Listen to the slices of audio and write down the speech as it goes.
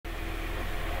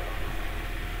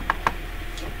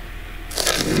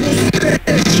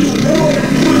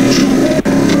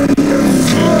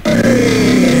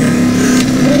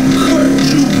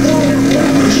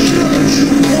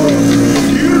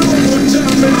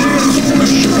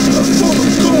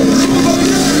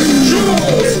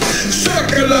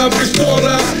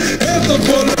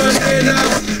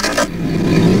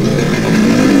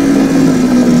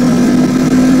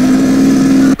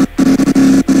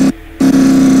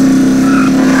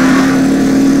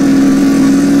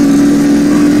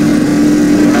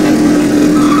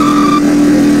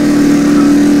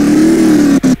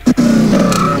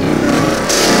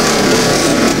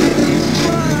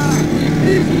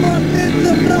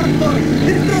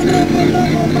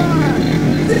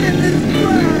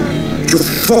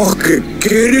fucking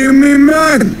kidding me,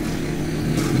 man?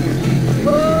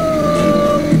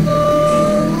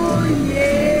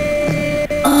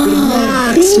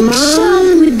 Oh, big shot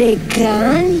with the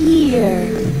gun here.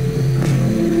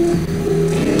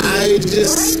 I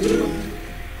just...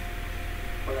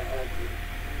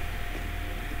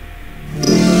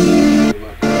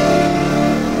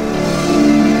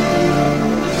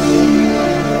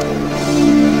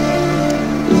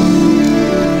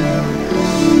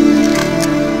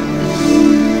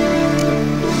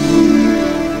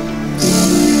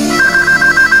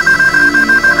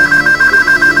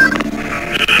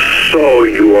 So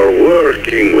you are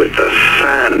working with the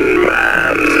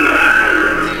Sandman.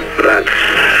 That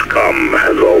scum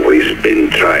has always been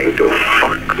trying to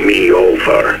fuck me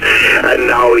over, and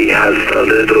now he has the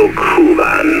little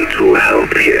Kulan to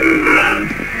help him.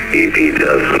 If he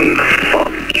doesn't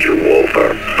fuck you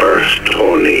over first,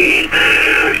 Tony,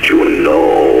 you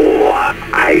know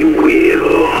I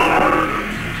will.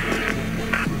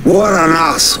 What an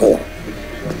asshole.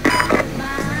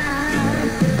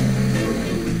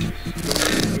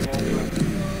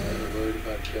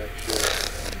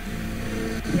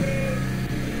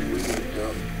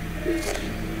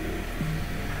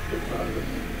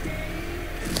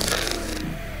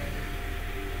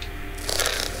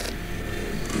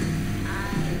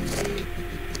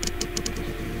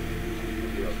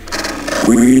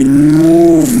 We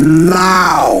move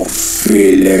now,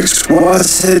 Felix.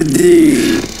 What's the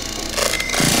deal?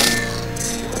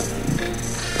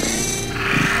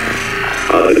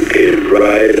 I'll get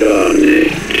right on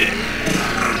it.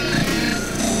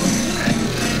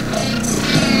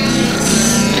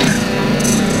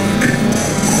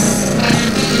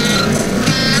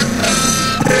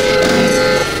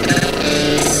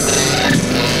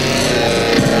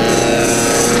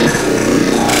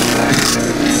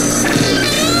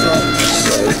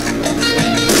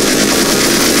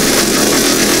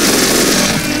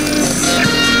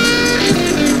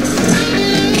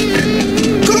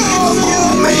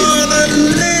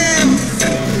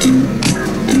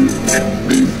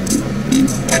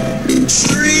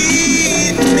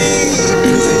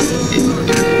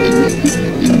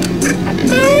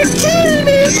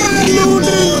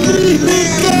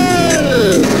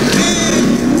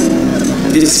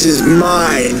 This is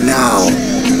mine now.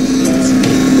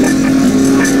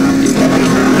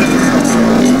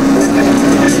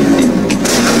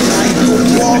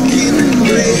 Walking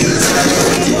grace,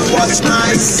 watch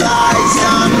my size,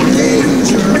 I'm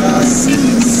dangerous.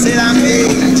 Said I'm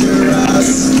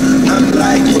dangerous. I'm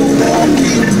like a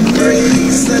walking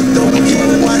grace, don't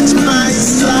you watch my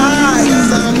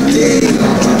size, I'm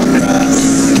dangerous.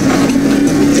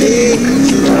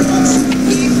 Dangerous.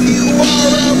 If you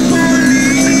are a bully,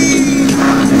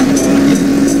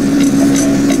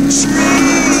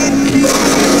 treat me.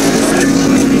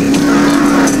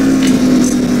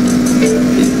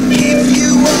 If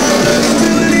you are a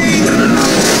bully,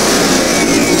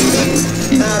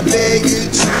 I beg you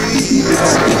treat me.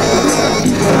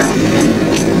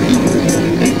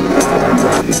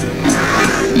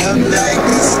 I'm like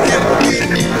a stepping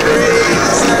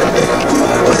grace, I don't do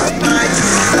what my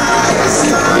size,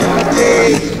 I'm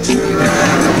dangerous,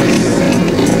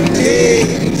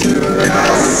 dangerous.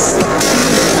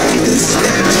 Like a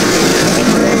stepping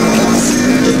grace,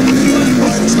 I don't do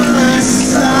what my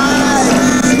size,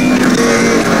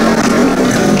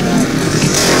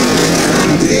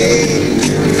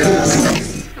 dangerous.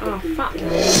 Oh, fuck.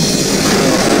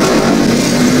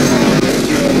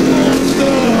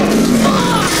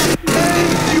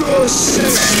 Your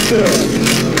sister.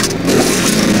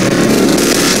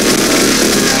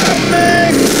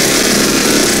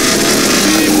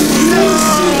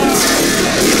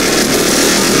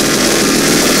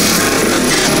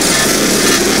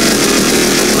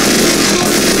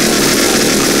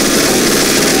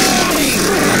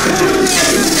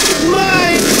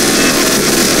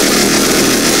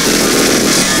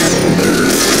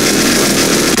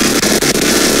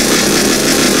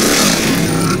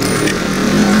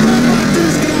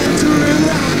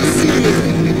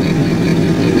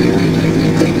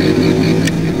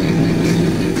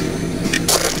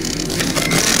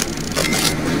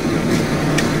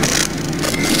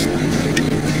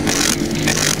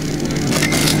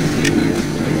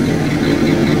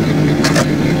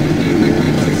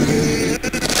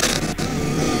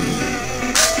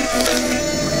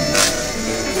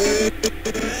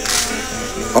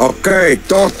 Okay,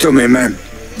 talk to me, man.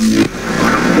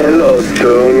 Hello,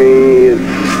 Tony. It's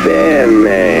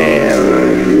Sandman.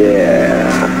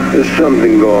 Yeah. There's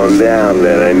something going down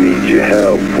that I need your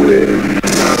help with.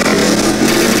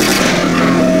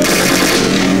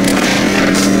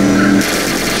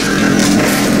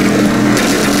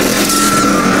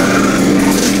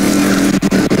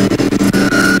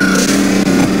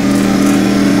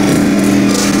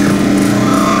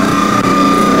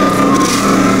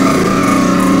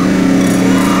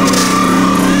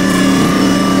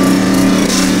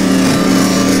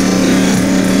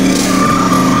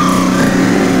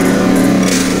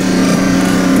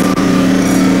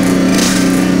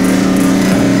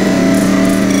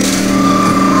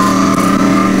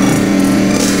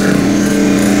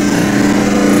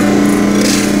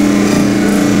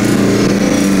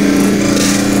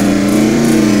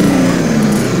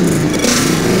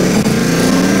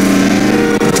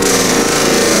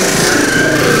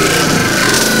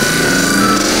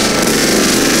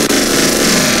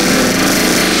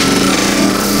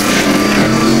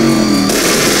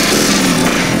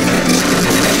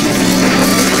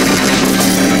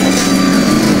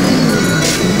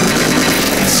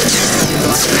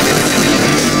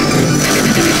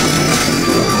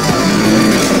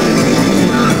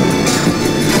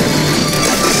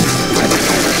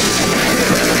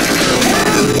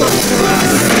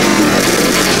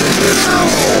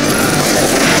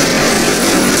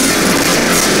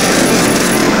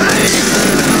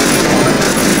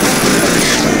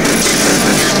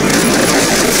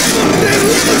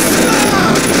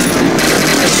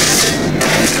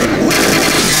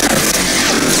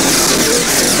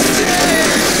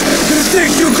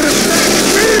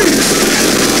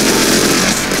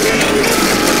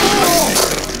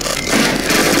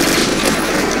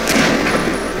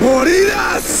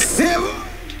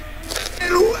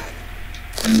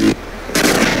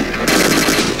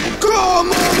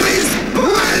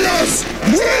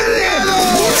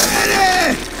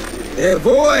 Te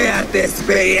voy a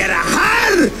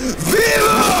despellejar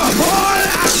vivo.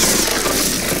 ¡Hola!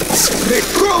 ¡Me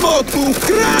como tu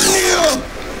cráneo!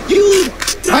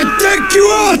 I take you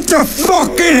out to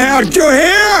fucking hell, you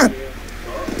hear?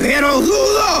 Pero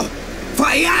dudo,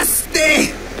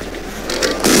 fallaste.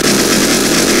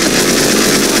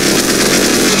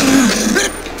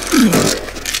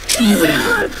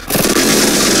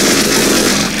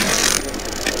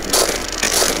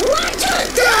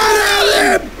 ¡Cara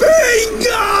de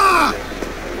pinga!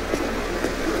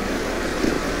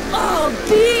 Oh,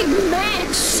 big man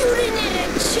shooting at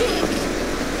a chick.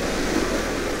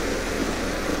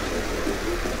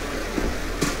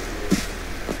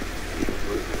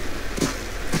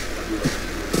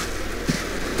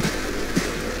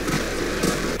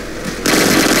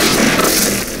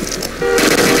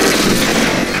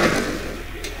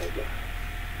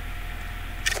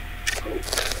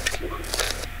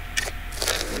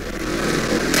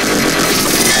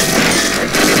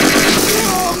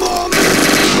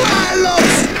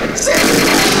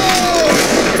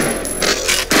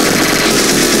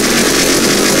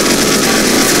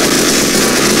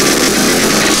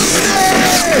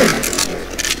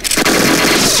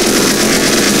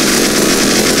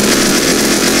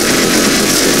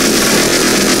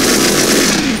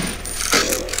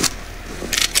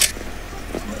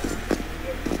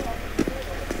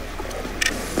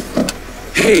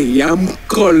 Hey, I'm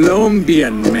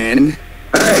Colombian, man.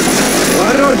 Hey,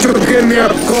 why don't you give me a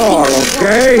call,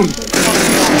 okay?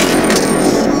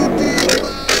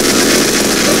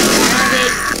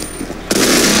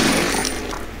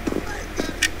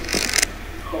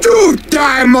 You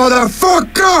die,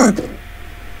 motherfucker!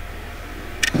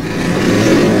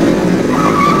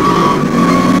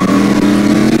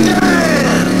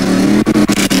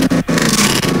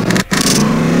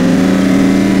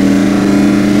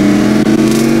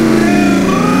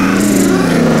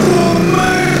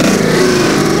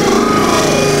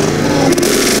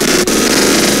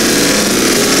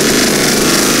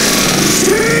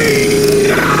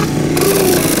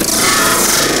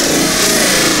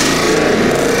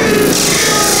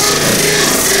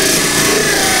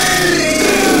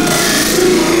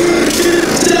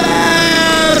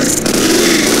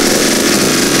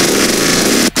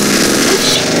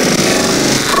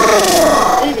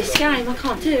 I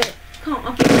can't do it.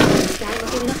 I've given up on this game.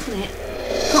 I've given up on it.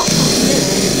 Can't fucking do it.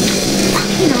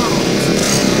 Fucking hard.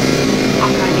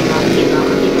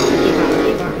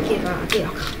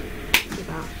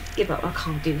 Give up. I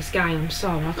can't do this game. I'm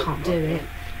sorry. I can't do it.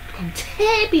 I'm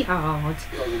terribly hard.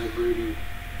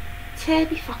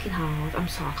 Terribly fucking hard. I'm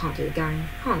sorry. I can't do the game.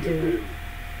 Can't do it.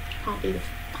 Can't do the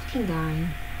fucking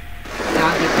game. Yeah,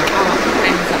 I give up.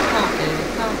 I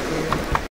can't do it.